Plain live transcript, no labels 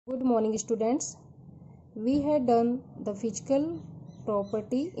Good morning students. We had done the physical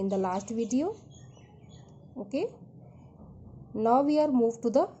property in the last video. Okay. Now we are moved to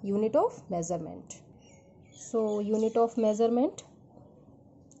the unit of measurement. So unit of measurement,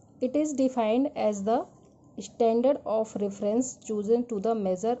 it is defined as the standard of reference chosen to the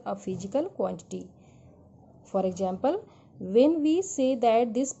measure a physical quantity. For example, when we say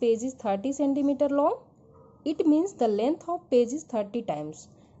that this page is 30 centimeter long, it means the length of page is 30 times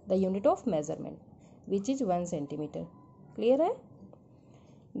the unit of measurement, which is 1 centimeter. Clear है?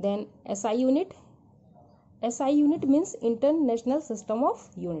 Then SI unit. SI unit means International System of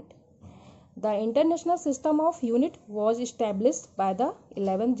Unit. The International System of Unit was established by the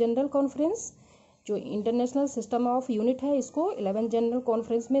 11th General Conference. जो international system of unit है, इसको 11th general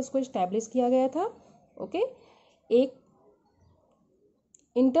conference में इसको establish किया गया था. Okay. एक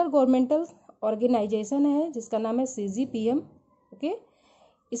inter governmental organisation है जिसका नाम है CGPM. ओके.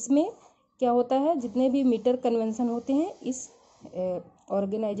 इसमें क्या होता है, जितने भी मीटर कन्वेंशन होते हैं इस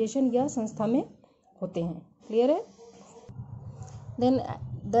ऑर्गेनाइजेशन या संस्था में होते हैं. क्लियर है? Then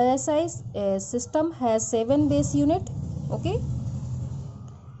the SI system has 7 base unit. Okay.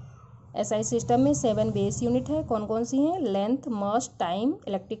 SI system में 7 बेस यूनिट है. कौन कौन सी हैं? Length, mass, time,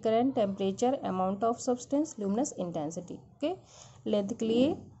 electric current, temperature, amount of substance, luminous intensity. Okay. Length के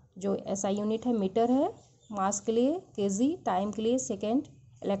लिए जो SI यूनिट है मीटर है, मास के लिए केजी, टाइम के लिए सेकेंड,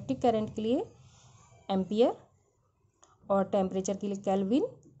 इलेक्ट्रिक करंट के लिए एम्पियर और टेम्परेचर के लिए केल्विन,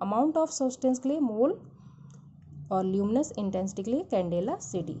 अमाउंट ऑफ सब्सटेंस के लिए मोल और ल्यूमिनस इंटेंसिटी के लिए कैंडेला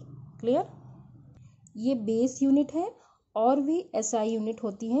CD. क्लियर? ये बेस यूनिट है. और भी SI यूनिट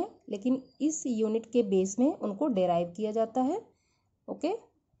होती हैं, लेकिन इस यूनिट के बेस में उनको डेराइव किया जाता है. Okay.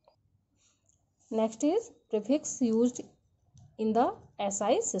 Next is prefix used in the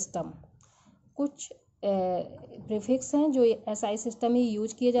SI system. कुछ प्रीफिक्स हैं जो SI सिस्टम में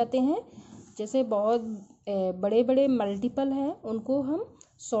यूज किए जाते हैं. जैसे बहुत बड़े बड़े मल्टीपल हैं, उनको हम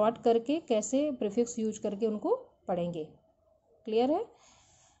शॉर्ट करके कैसे प्रीफिक्स यूज करके उनको पढ़ेंगे. क्लियर है?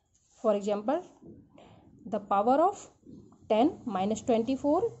 For example, the power of 10 -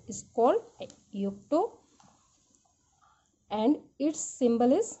 24 is called युक्तो and it's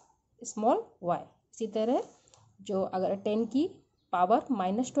symbol is small y. इसी तरह जो अगर 10 की पावर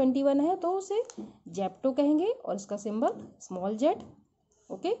 -21 है तो उसे जेप्टो कहेंगे और इसका सिंबल स्मॉल z.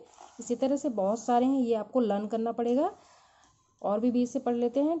 ओके. इसी तरह से बहुत सारे हैं, ये आपको लर्न करना पड़ेगा. और भी बीच से पढ़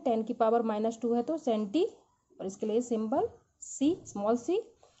लेते हैं. 10 की पावर -2 है तो सेंटी और इसके लिए सिंबल c, स्मॉल c.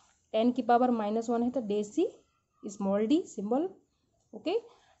 10 की पावर -1 है तो deci, small d symbol. Okay.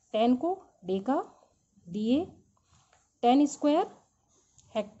 10 को Deka, DA. 10 square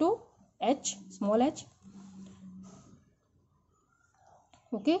hecto, H, small h.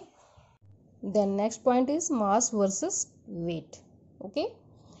 Okay. Then next point is mass versus wait. Okay.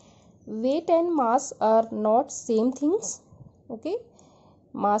 Wait and mass are not same things. Okay.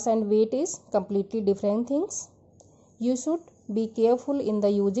 Mass and wait is completely different things. You should be careful in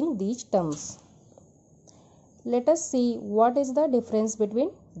the using these terms. Let us see what is the difference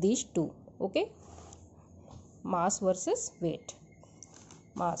between these two. Okay. Mass versus weight.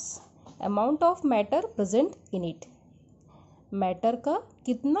 Mass, amount of matter present in it. Matter का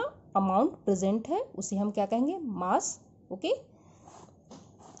कितना amount present है उसे हम क्या कहेंगे? मास. Okay.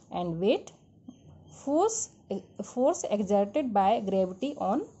 And wait, force exerted by gravity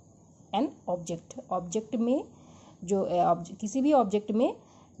on an object. Object में जो किसी भी ऑब्जेक्ट में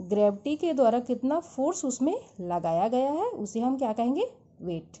ग्रेविटी के द्वारा कितना फोर्स उसमें लगाया गया है उसे हम क्या कहेंगे?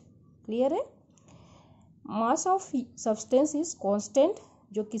 वेट. क्लियर है? Mass of substance is constant.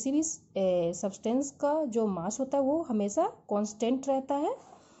 जो किसी भी सब्सटेंस का जो मास होता है वो हमेशा कांस्टेंट रहता है.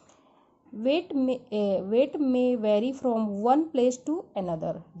 वेट में very from one place to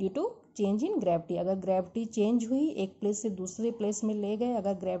another due to change in gravity. अगर ग्रेविटी चेंज हुई, एक प्लेस से दूसरे प्लेस में ले गए,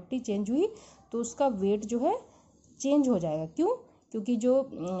 अगर ग्रेविटी चेंज हुई तो उसका वेट जो है चेंज हो जाएगा. क्यों? क्योंकि जो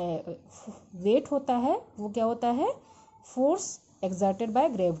वेट होता है वो क्या होता है? Force exerted by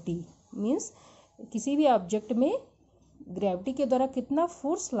gravity. Means किसी भी ऑब्जेक्ट में ग्रेविटी के द्वारा कितना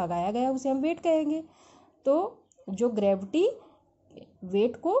फोर्स लगाया गया उसे हम वेट कहेंगे. तो जो ग्रेविटी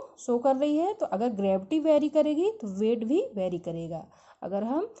वेट को शो कर रही है, तो अगर ग्रेविटी वेरी करेगी तो वेट भी वेरी करेगा. अगर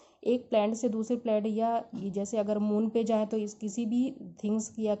हम एक प्लैनेट से दूसरे प्लैनेट या जैसे अगर मून पे जाए तो इस किसी भी थिंग्स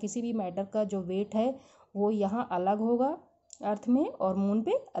की या किसी भी मैटर का जो वेट है वो यहाँ अलग होगा अर्थ में और मून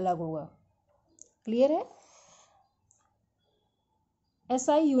पे अलग होगा. क्लियर है?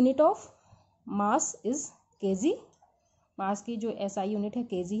 SI unit of mass is KG. मास की जो SI यूनिट है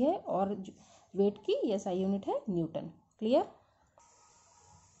केजी है और वेट की SI यूनिट है Newton. Clear?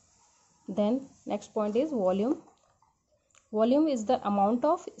 Then next point is volume. Volume is the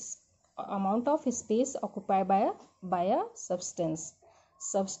amount of space occupied by a substance.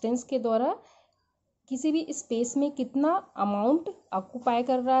 Substance के द्वारा किसी भी स्पेस में कितना अमाउंट ऑक्युपाई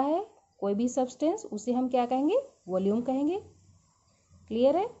कर रहा है कोई भी सब्सटेंस, उसे हम क्या कहेंगे, वॉल्यूम कहेंगे।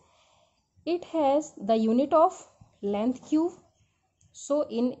 क्लियर है। It has the unit of length cube, so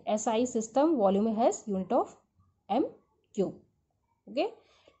in SI system volume has unit of M cube. Okay,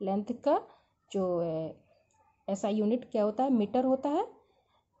 length का जो एसआई यूनिट क्या होता है, मीटर होता है।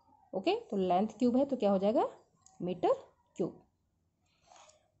 ओके, तो लेंथ क्यूब है तो क्या हो जाएगा, मीटर क्यूब।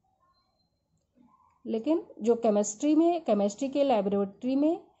 लेकिन जो केमिस्ट्री के लैबोरेटरी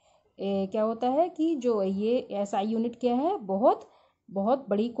में क्या होता है कि जो ये एसआई यूनिट क्या है, बहुत बहुत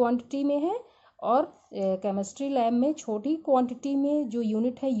बड़ी क्वांटिटी में है, और केमिस्ट्री लैब में छोटी क्वांटिटी में जो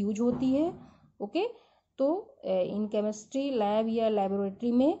यूनिट है यूज होती है। ओके, तो इन केमिस्ट्री लैब या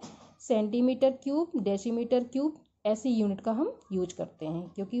लैबोरेटरी में सेंटीमीटर क्यूब, डेसीमीटर क्यूब ऐसी यूनिट का हम यूज करते हैं,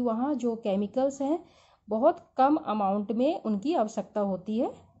 क्योंकि वहाँ जो केमिकल्स हैं बहुत कम अमाउंट में उनकी आवश्यकता होती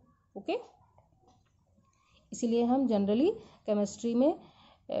है। ओके, इसीलिए हम जनरली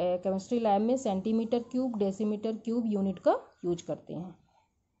केमिस्ट्री लैब में centimetre cube, decimetre cube unit का यूज करते हैं।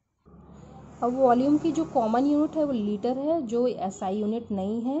 अब वॉल्यूम की जो कॉमन यूनिट है वो लीटर है, जो एसआई यूनिट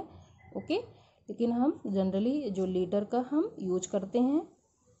नहीं है। ओके, लेकिन हम जनरली जो लीटर का हम यूज करते हैं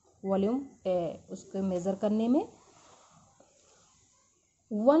वॉल्यूम उसको मेज़र करने में।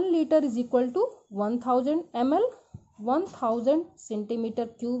 1 litre is equal to 1000 ml, 1000 centimetre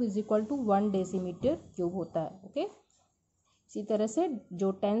cube is equal to 1 decimetre cube होता है। ओके, इसी तरह से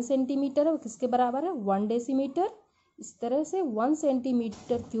जो 10 सेंटीमीटर है वो किसके बराबर है, 1 डेसीमीटर। इस तरह से 1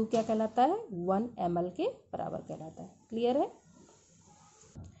 सेंटीमीटर क्यूब क्या कहलाता है, 1 ml के बराबर कहलाता है। क्लियर है।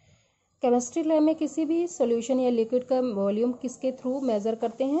 केमिस्ट्री लैब में किसी भी सॉल्यूशन या लिक्विड का वॉल्यूम किसके थ्रू मेजर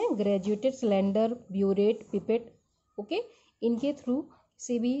करते हैं, graduated cylinder, burette, pipette. Okay, इनके थ्रू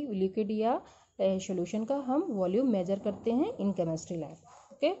किसी भी लिक्विड या सॉल्यूशन का हम वॉल्यूम मेजर करते हैं in chemistry lab.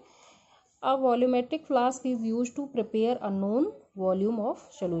 Okay, a volumetric flask is use to prepare a known volume of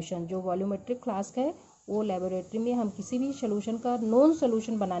solution. जो वॉल्यूमेट्रिक फ्लास्क है वो लेबोरेटरी में हम किसी भी सॉल्यूशन का नॉन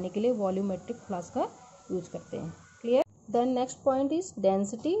सॉल्यूशन बनाने के लिए वॉल्यूमेट्रिक फ्लास्क का यूज करते हैं। Clear. Then next point is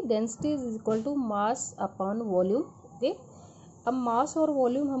density. Density is equal to mass upon volume. Okay, अब मास और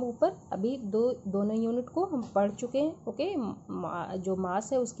वॉल्यूम हम ऊपर अभी दोनों यूनिट को हम पढ़ चुके हैं। ओके, जो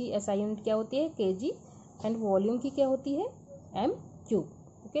मास है उसकी एसआई यूनिट क्या होती है, केजी, एंड वॉल्यूम की क्या होती है, M cube.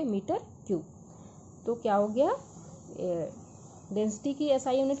 Okay, metre cube. तो क्या हो गया, डेंसिटी की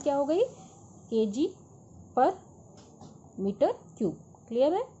एसआई यूनिट क्या हो गई, केजी पर मीटर क्यूब।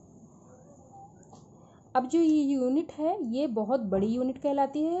 क्लियर है। अब जो ये यूनिट है ये बहुत बड़ी यूनिट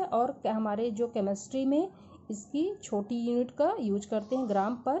कहलाती है, और हमारे जो केमिस्ट्री में इसकी छोटी यूनिट का यूज करते हैं,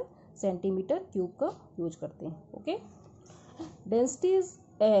 ग्राम पर सेंटीमीटर क्यूब का यूज करते हैं। Okay,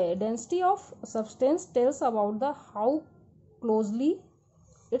 density of substance tells about the how closely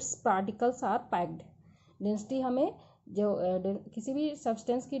it's particles are packed. Density हमें जो किसी भी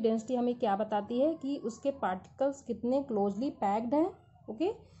सब्सटेंस की डेंसिटी हमें क्या बताती है कि उसके पार्टिकल्स कितने क्लोजली पैक्ड हैं।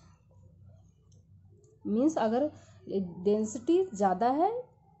 ओके, मीन्स अगर डेंसिटी ज़्यादा है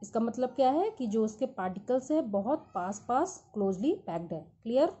इसका मतलब क्या है कि जो उसके पार्टिकल्स है बहुत पास पास क्लोजली पैक्ड है।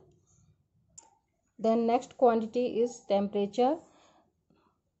 Clear. Then next quantity is temperature.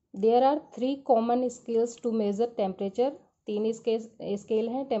 There are 3 common scales to measure temperature. 3 scale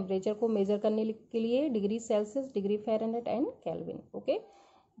हैं टेम्परेचर को मेजर करने के लिए, degree Celsius, degree Fahrenheit and kelvin. Okay,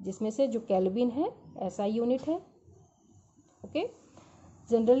 जिसमें से जो केल्विन है एसआई यूनिट है। Okay,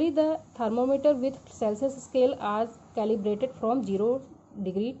 generally the thermometer with Celsius scale are calibrated from 0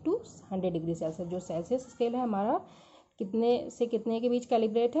 degree to 100 degree Celsius. जो सेल्सियस स्केल है हमारा कितने से कितने के बीच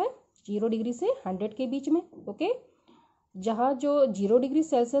कैलिब्रेट है, 0 डिग्री से 100 के बीच में। ओके, जहाँ जो 0 डिग्री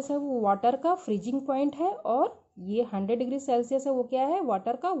सेल्सियस है वो वाटर का फ्रीजिंग पॉइंट है, और ये 100 डिग्री सेल्सियस है वो क्या है,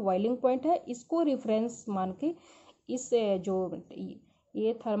 वाटर का बॉइलिंग पॉइंट है। इसको रेफरेंस मान के इस जो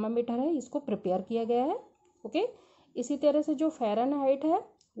ये थर्मामीटर है इसको प्रिपेयर किया गया है। ओके, इसी तरह से जो फ़ारेनहाइट है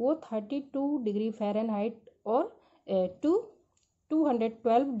वो 32 डिग्री फ़ारेनहाइट और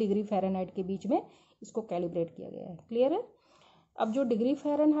 212 डिग्री फ़ारेनहाइट के बीच में इसको कैलिब्रेट किया गया है। क्लियर है। अब जो डिग्री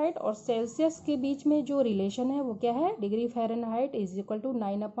फ़ारेनहाइट और सेल्सियस के बीच में जो रिलेशन है वो क्या है, degree Fahrenheit is equal to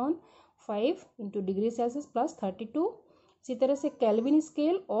 9/5 into degree Celsius plus 32। इसी तरह से केल्विन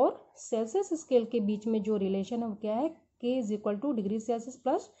स्केल और सेल्सियस स्केल के बीच में जो रिलेशन है वो क्या है, के is equal two degree Celsius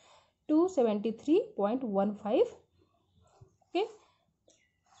plus 273.15। Okay,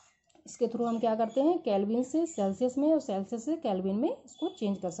 इसके थ्रू हम क्या करते हैं, केल्विन से सेल्सियस में और सेल्सियस से केल्विन में इसको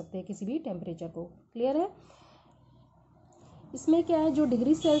चेंज कर सकते हैं किसी भी टेम्परेचर को। क्लियर है। इसमें क्या है, जो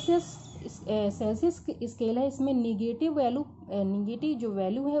डिग्री सेल्सियस सेल्सियस स्केल है, इसमें निगेटिव वैल्यू, निगेटिव जो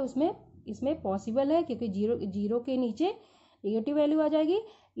वैल्यू है उसमें इसमें पॉसिबल है, क्योंकि जीरो के नीचे निगेटिव वैल्यू आ जाएगी।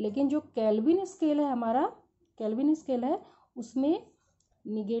 लेकिन जो केल्विन स्केल है हमारा, केल्विन स्केल है, उसमें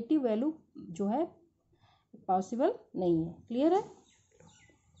निगेटिव वैल्यू जो है पॉसिबल नहीं है। क्लियर है?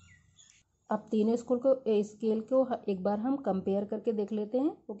 अब तीनों स्केल को एक बार हम कंपेयर करके देख लेते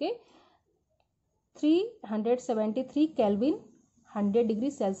हैं। ओके, 373 केल्विन 100 डिग्री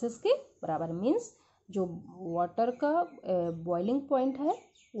सेल्सियस के बराबर, मीन्स जो वाटर का बॉइलिंग पॉइंट है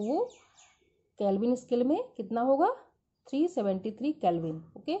वो केल्विन स्केल में कितना होगा, 373 केल्विन।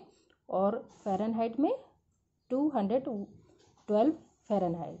 ओके, और फ़ारेनहाइट में 212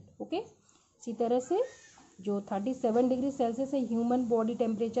 फ़ारेनहाइट। ओके, इसी तरह से जो 37 डिग्री सेल्सियस है ह्यूमन बॉडी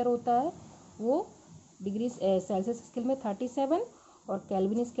टेम्परेचर होता है, वो डिग्री सेल्सियस स्केल में 37 और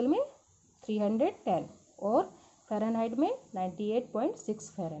केल्विन स्केल में 310 और फ़ारेनहाइट में 98.6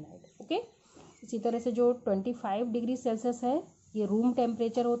 फ़ारेनहाइट। ओके, इसी तरह से जो 25 डिग्री सेल्सियस है ये रूम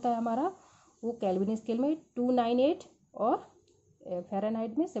टेम्परेचर होता है हमारा, वो केल्विन स्केल में 298 और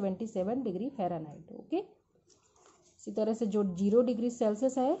फ़ारेनहाइट में 77 डिग्री फ़ारेनहाइट। ओके, इसी तरह से जो 0 डिग्री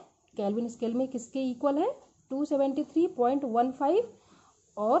सेल्सियस है केल्विन स्केल में किसके इक्वल है, 273.15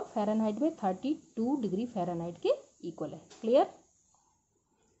 और फ़ारेनहाइट में 32 डिग्री फ़ारेनहाइट के इक्वल है। क्लियर?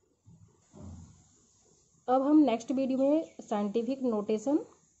 अब हम नेक्स्ट वीडियो में साइंटिफिक नोटेशन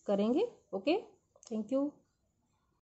करेंगे। Okay, thank you.